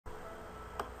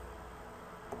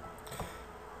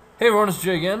Hey everyone, it's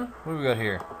Jay again. What do we got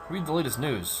here? Read the latest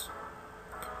news.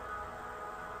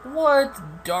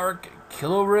 What? Dark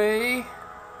Killer Ray?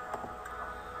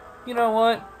 You know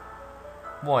what?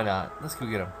 Why not? Let's go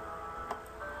get him.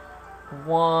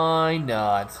 Why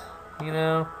not? You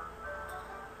know?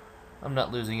 I'm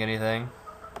not losing anything.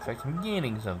 In fact, I'm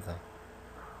gaining something.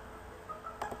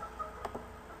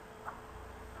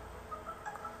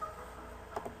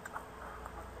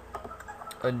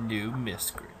 A new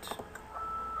Miscrit.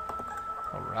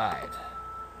 Alright.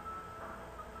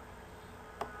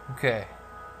 Okay.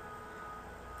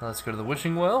 Now let's go to the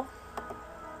wishing well.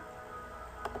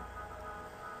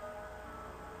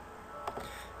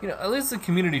 You know, at least the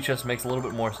community chest makes a little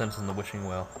bit more sense than the wishing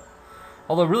well.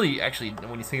 Although really, actually,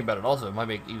 when you think about it also, it might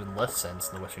make even less sense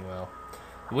than the wishing well.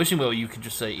 The wishing well, you could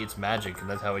just say it's magic, and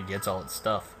that's how it gets all its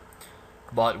stuff.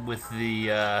 But with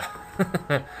the,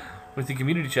 with the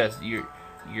community chest,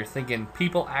 you're thinking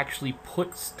people actually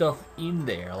put stuff in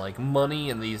there, like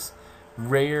money and these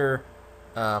rare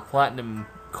platinum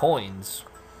coins.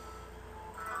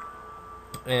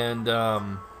 And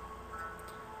they're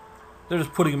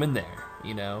just putting them in there,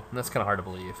 you know? And that's kind of hard to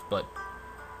believe, but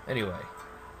anyway.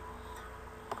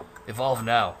 Evolve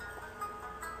now.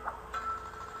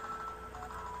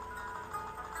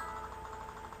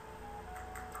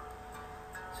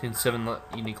 Seen 7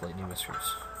 unique lightning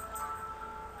Miscrits.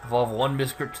 Evolve 1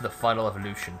 Miscrit to the final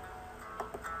evolution.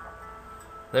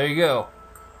 There you go.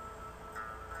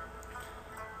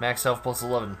 Max health plus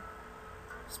 11.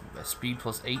 Speed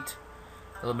plus 8.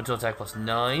 Elemental attack plus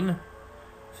 9.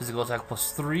 Physical attack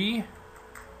plus 3.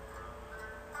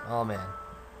 Oh man.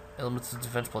 Elemental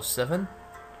defense plus 7.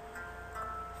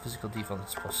 Physical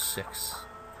defense plus 6.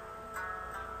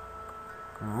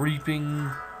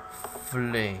 Reaping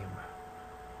Flame.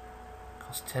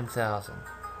 Costs 10,000.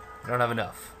 I don't have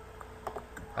enough.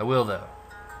 I will though.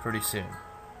 Pretty soon.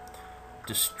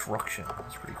 Destruction.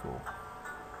 That's pretty cool.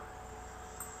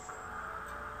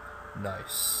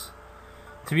 Nice.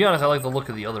 To be honest, I like the look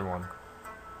of the other one.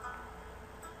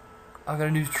 I got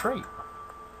a new trait.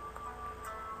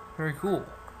 Very cool.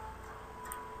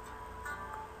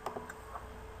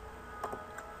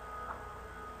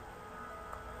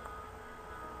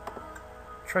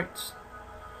 Traits.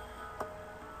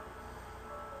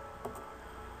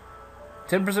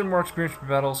 10% more experience for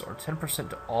battles, or 10%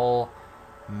 to all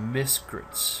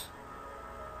Miscrits.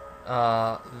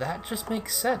 That just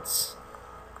makes sense.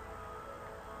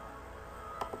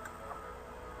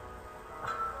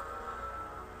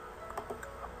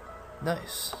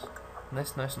 Nice.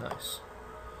 Nice, nice, nice.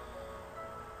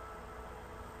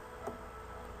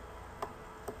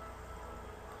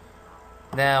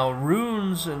 Now,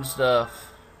 runes and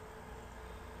stuff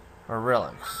are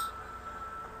relics.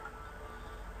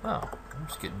 Oh, I'm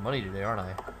just getting money today, aren't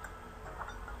I?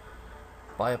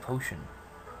 Buy a potion.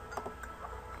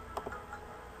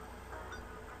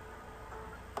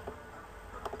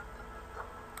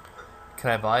 Can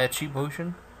I buy a cheap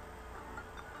potion?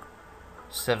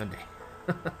 70.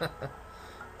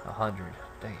 100.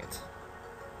 Dang it.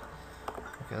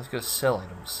 Okay, let's go sell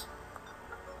items.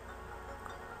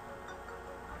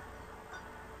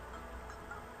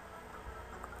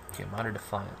 Okay, minor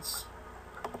defiance.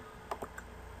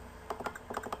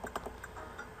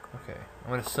 Okay, I'm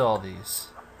gonna sell all these.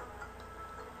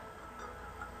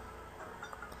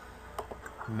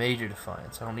 Major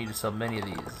defiance. I don't need to sell many of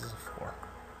these. This is 4.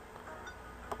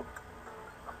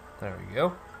 There we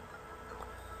go.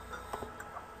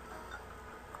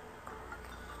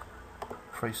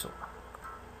 Preasul.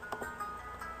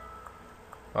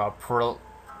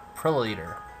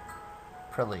 Prelator.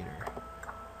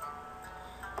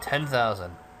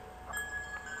 10,000.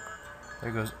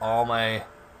 There goes all my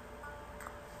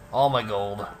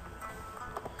gold.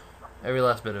 Every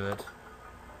last bit of it.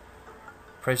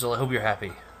 Preasul, I hope you're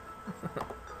happy.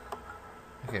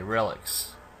 Okay,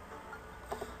 relics.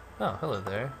 Oh, hello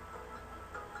there.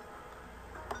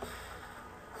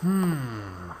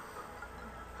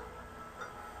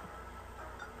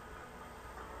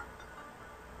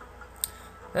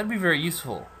 That'd be very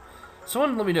useful.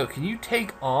 Someone let me know, can you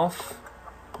take off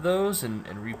those and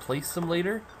replace them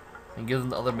later? And give them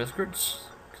to other Miscrits?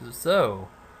 Because if so,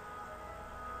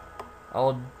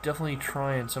 I'll definitely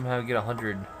try and somehow get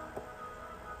 100.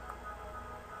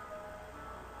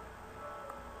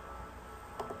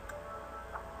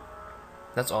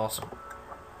 That's awesome.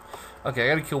 Okay,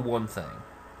 I gotta kill one thing.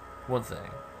 One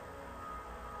thing.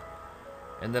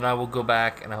 And then I will go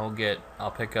back and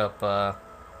I'll pick up,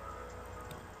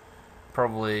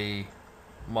 probably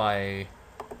my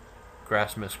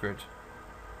grass Miscrit.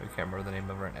 I can't remember the name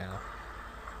of it right now.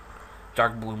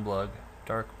 Darkbloombug.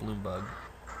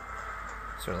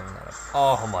 Start leveling that up.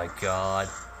 Oh my god.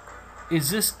 Is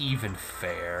this even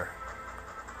fair?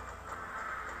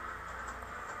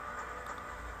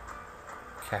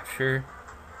 Capture?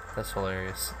 That's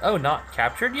hilarious. Oh, not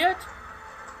captured yet?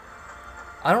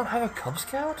 I don't have a Cub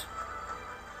Scout?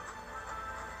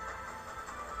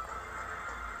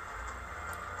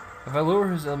 If I lower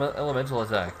his elemental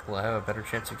attack, will I have a better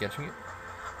chance of catching it?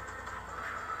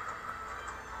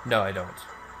 No, I don't.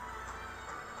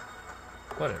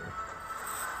 Whatever.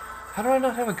 How do I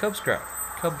not have a Cub Sprout?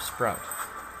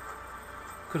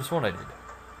 Could have sworn I did.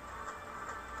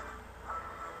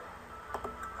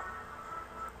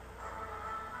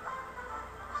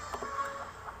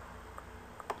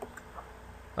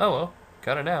 Oh well,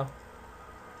 got it now.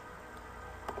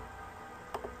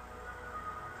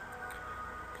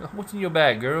 What's in your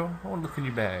bag, girl? I want to look in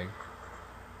your bag.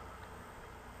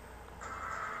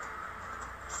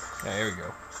 Yeah, here we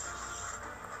go.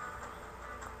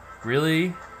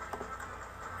 Really?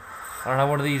 I don't have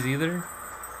one of these either?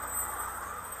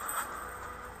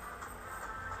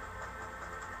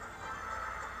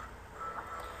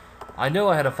 I know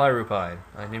I had a Firupine.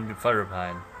 I named it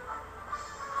Firupine.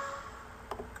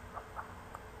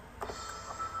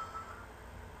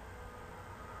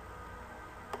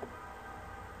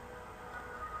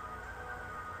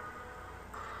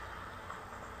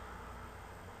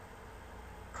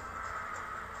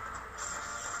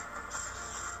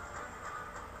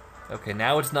 Okay,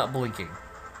 now it's not blinking.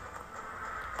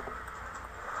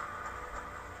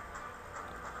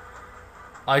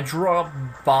 I drop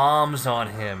bombs on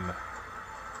him.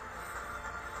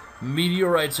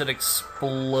 Meteorites that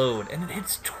explode, and it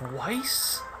hits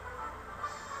twice?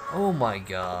 Oh my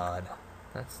god.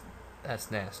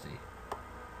 That's nasty.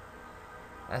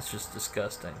 That's just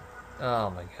disgusting.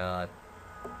 Oh my god.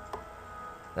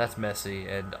 That's messy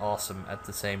and awesome at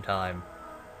the same time.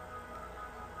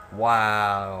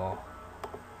 Wow.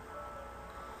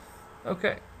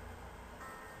 Okay.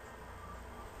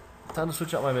 Time to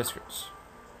switch out my Miscrits.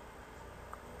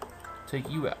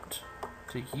 Take you out.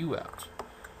 Take you out.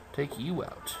 Take you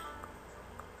out.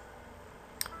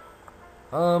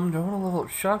 Do I want to level up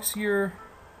Shocks here?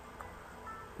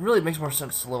 Really, it makes more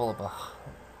sense to level up a...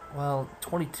 Well,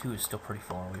 22 is still pretty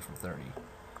far away from 30.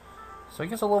 So I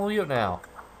guess I'll level you up now.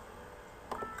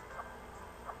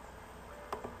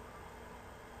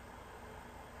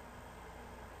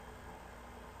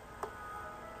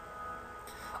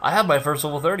 I have my first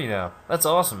level 30 now. That's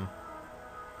awesome.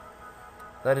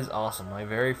 That is awesome. My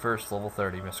very first level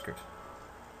 30 Miscrit.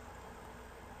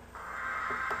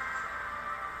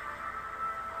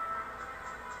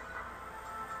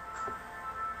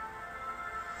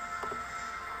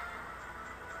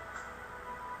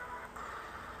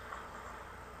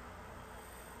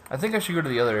 I think I should go to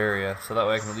the other area, so that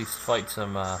way I can at least fight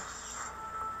some,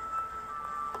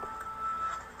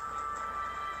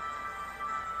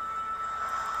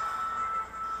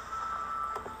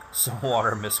 some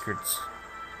water Miscrits.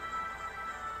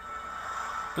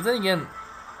 But then again,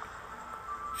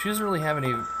 she doesn't really have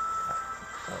any... Oh,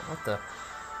 what the...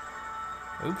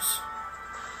 Oops.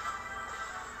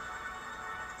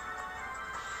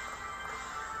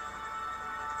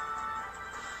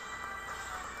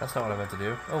 That's not what I meant to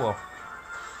do. Oh well.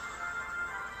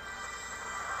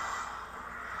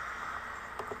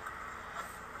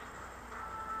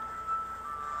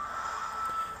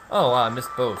 Oh wow, I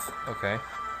missed both. Okay.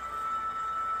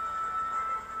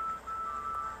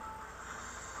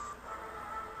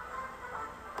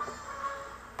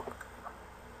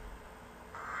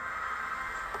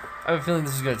 I have a feeling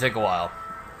this is going to take a while.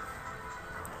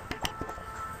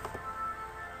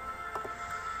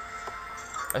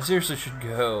 I seriously should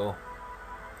go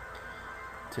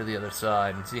to the other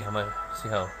side and see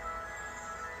how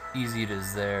easy it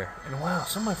is there. And wow,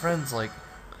 some of my friends, like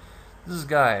this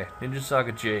guy, Ninja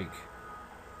Saga Jake,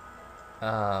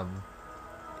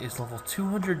 is level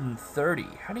 230.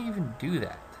 How do you even do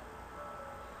that?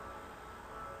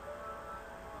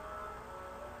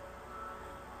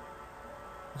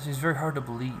 This is very hard to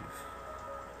believe.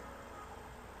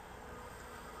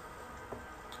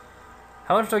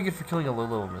 How much do I get for killing a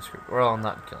low-level Miscrit? Well,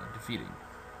 not killing, defeating.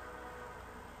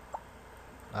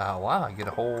 Wow, I get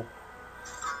a whole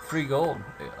 3 gold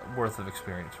worth of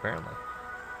experience, apparently.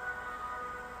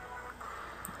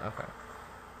 Okay.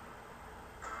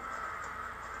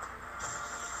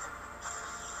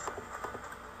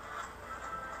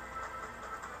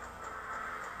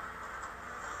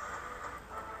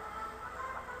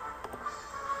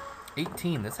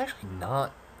 $18, that's actually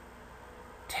not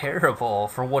terrible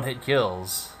for one-hit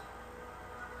kills.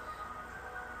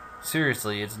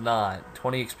 Seriously, it's not.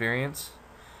 20 experience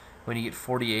when you get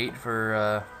 48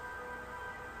 for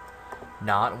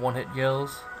not one-hit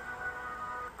kills.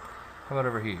 How about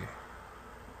over here?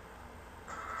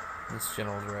 This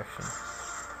general direction.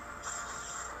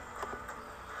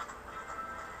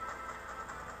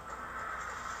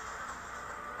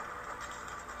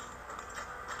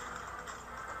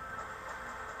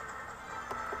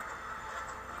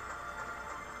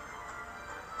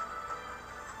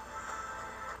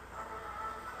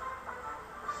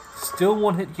 Still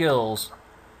one-hit kills.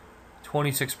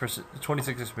 26%,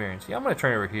 26 experience. Yeah, I'm gonna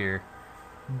try over here.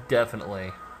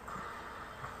 Definitely.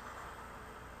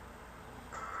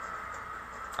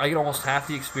 I get almost half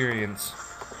the experience,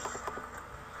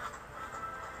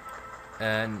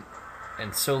 and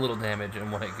so little damage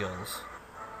and one-hit kills.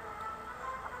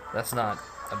 That's not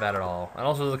bad at all. And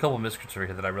also, there's a couple of Miscrits over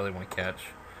here that I really want to catch.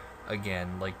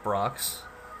 Again, like Brock's,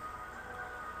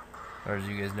 or as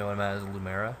you guys know him as,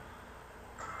 Lumera.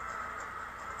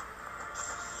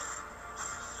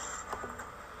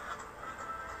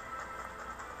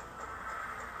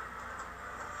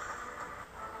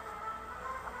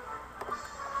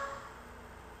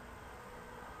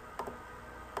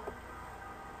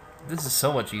 This is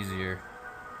so much easier.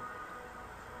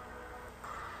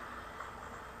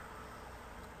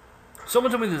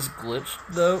 Someone told me this glitch,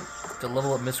 though, to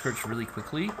level up Miscrits really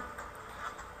quickly.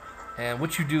 And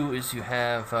what you do is you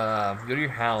have, you go to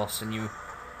your house and you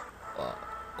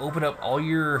open up all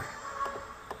your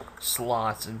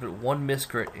slots and put one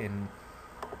Miscrit in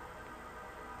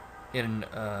you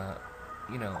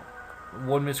know,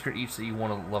 one Miscrit each that you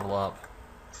want to level up.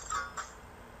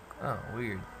 Oh,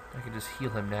 weird. I can just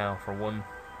heal him now for one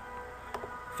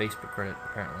Facebook credit,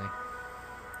 apparently.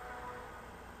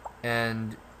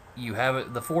 And you have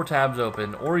it, the 4 tabs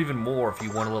open, or even more if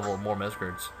you want to level up more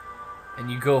Miscrits.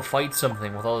 And you go fight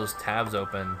something with all those tabs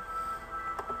open,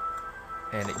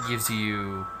 and it gives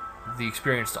you the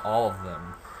experience to all of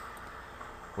them.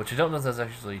 Which I don't know if that's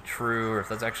actually true, or if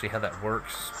that's actually how that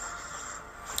works.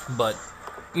 But,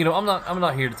 you know, I'm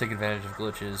not here to take advantage of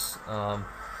glitches.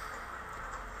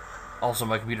 Also,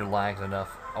 my computer lags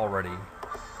enough already.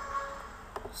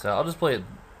 So I'll just play it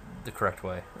the correct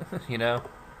way, you know?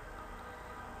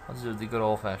 I'll just do it the good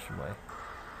old-fashioned way.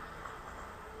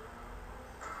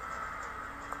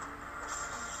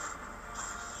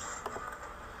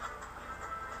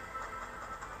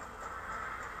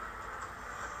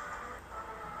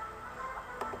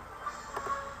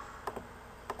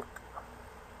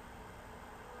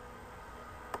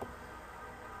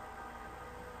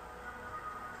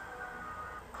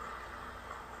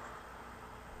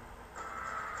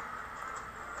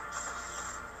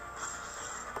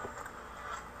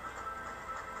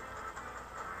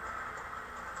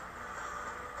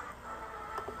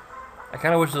 I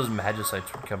kind of wish those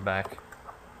Magicites would come back,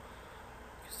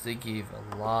 because they gave a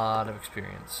lot of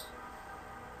experience.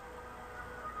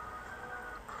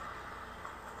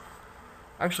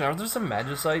 Actually, are there some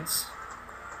Magicites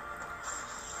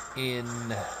in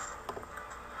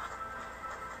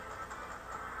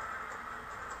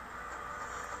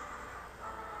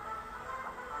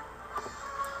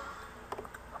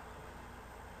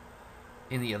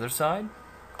the other side?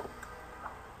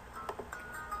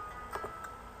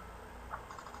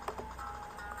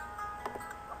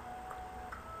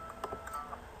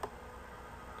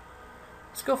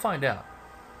 Let's go find out.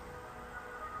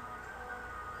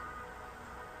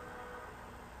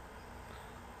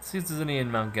 See if there's any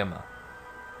in Mount Gemma.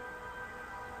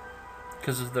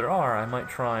 Because if there are, I might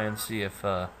try and see if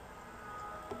Darkbloombug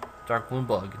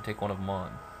can take one of them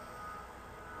on.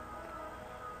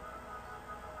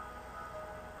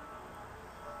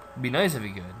 It'd be nice if he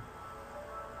could.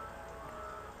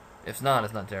 If not,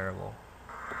 it's not terrible.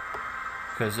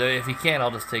 Because if he can't, I'll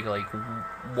just take like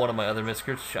one of my other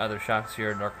Miscrits, either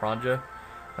Shockseer or Darkbloombug,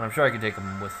 and I'm sure I can take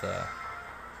him with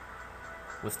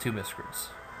 2 Miscrits.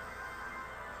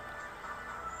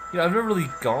 You know, I've never really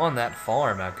gone that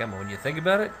far in Mount Gemma. When you think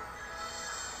about it,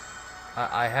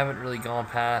 I haven't really gone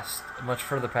much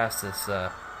further past this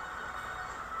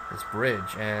this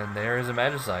bridge, and there is a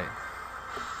Magicite.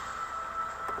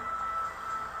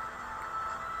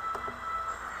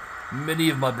 Many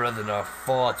of my brethren are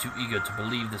far too eager to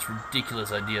believe this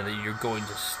ridiculous idea that you're going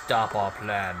to stop our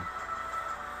plan.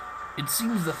 It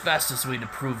seems the fastest way to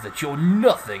prove that you're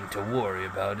nothing to worry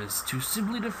about is to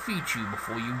simply defeat you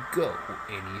before you go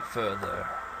any further.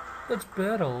 Let's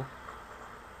battle.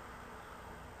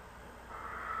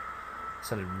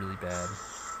 Sounded really bad.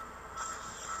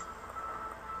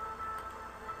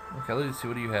 Okay, let's see,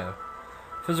 what do you have?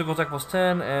 Physical attack plus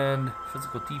 10 and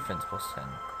physical defense plus 10.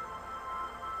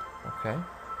 Okay.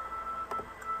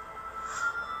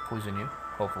 Poison you,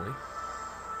 hopefully.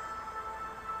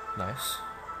 Nice.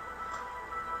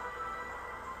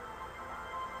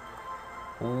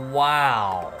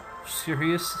 Wow.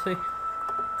 Seriously?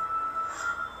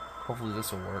 Hopefully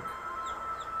this will work.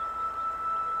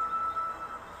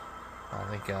 Oh,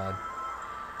 thank God.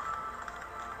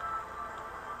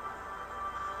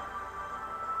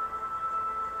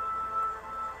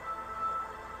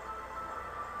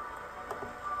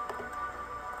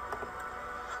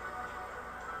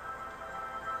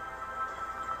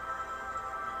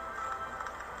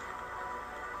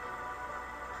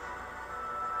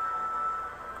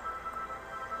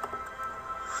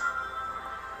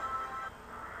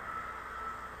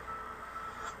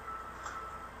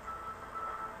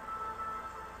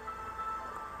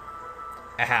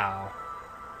 Ow.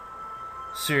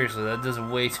 Seriously, that does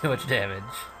way too much damage.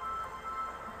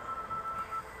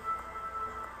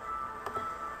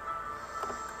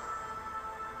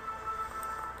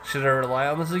 Should I rely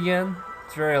on this again?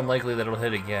 It's very unlikely that it'll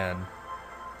hit again.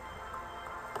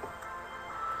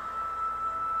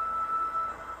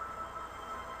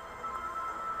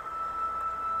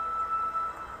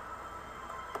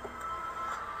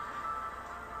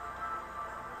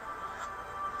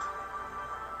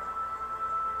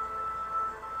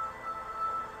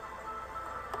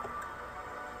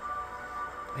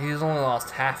 He's only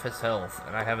lost half his health,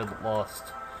 and I haven't lost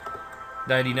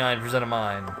 99% of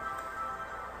mine.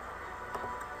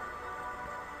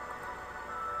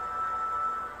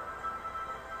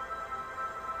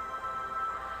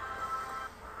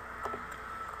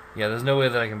 Yeah, there's no way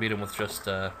that I can beat him with just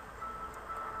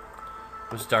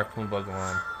Darkbloombug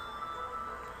alone.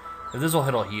 If this will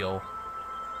hit, I'll heal.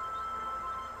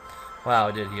 Wow,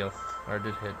 it did heal. Or it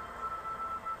did hit.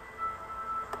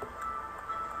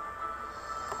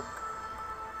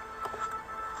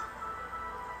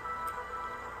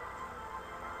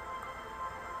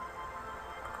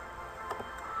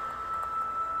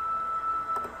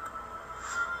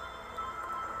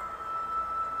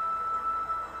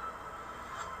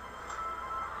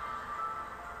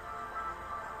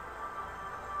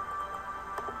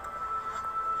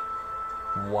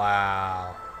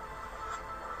 Wow.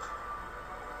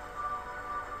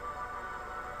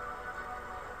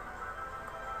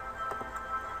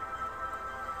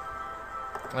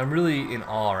 I'm really in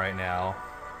awe right now.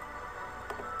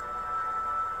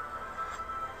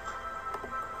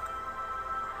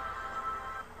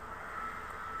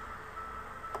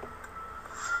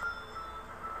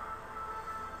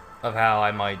 Of how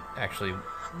I might actually...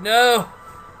 No!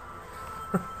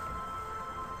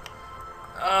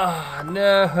 Ah,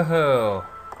 no!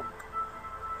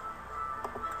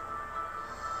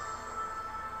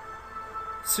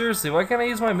 Seriously, why can't I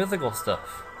use my mythical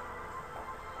stuff?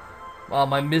 Well,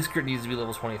 my Miscrit needs to be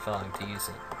level 25 to use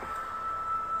it.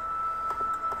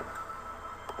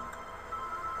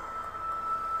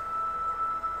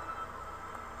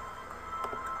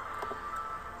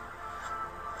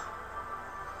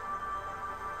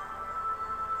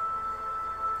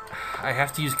 I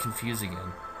have to use Confuse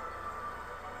again.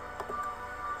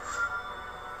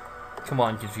 Come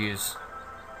on, Confuse.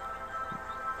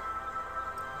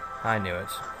 I knew it.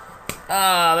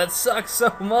 Ah, that sucks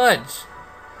so much!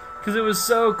 Because it was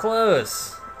so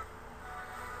close.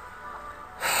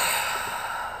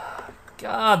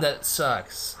 God, that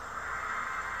sucks.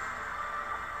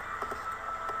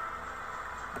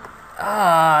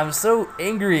 Ah, I'm so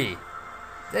angry.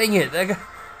 Dang it. That guy,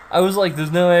 I was like,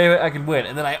 there's no way I can win.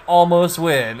 And then I almost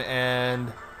win.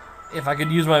 And if I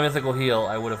could use my mythical heal,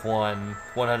 I would have won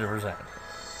 100%.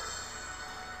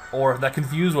 Or if that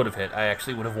Confuse would have hit, I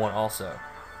actually would have won also.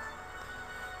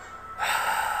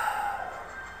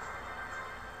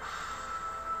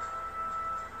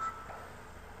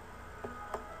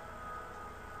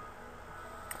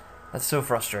 That's so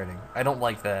frustrating. I don't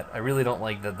like that. I really don't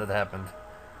like that that happened.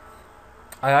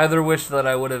 I either wish that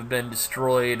I would have been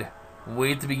destroyed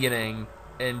way at the beginning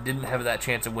and didn't have that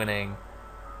chance of winning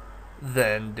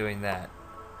than doing that.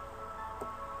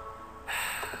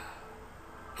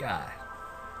 God.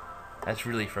 That's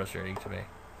really frustrating to me.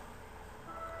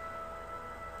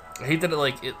 I hate that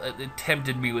it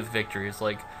tempted me with victory. It's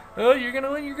like, oh, you're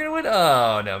gonna win, you're gonna win.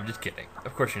 Oh, no, I'm just kidding.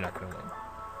 Of course you're not gonna win.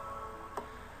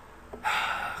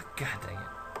 God dang it.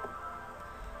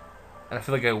 And I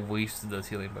feel like I wasted those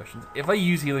healing potions. If I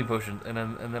use healing potions and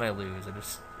then I lose, I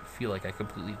just feel like I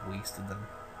completely wasted them.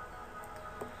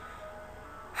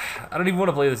 I don't even want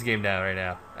to play this game now right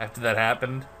now. After that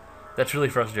happened, that's really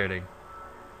frustrating.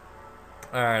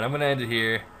 Alright, I'm going to end it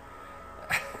here.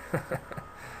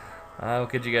 I'll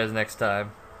catch you guys next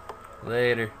time.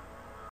 Later.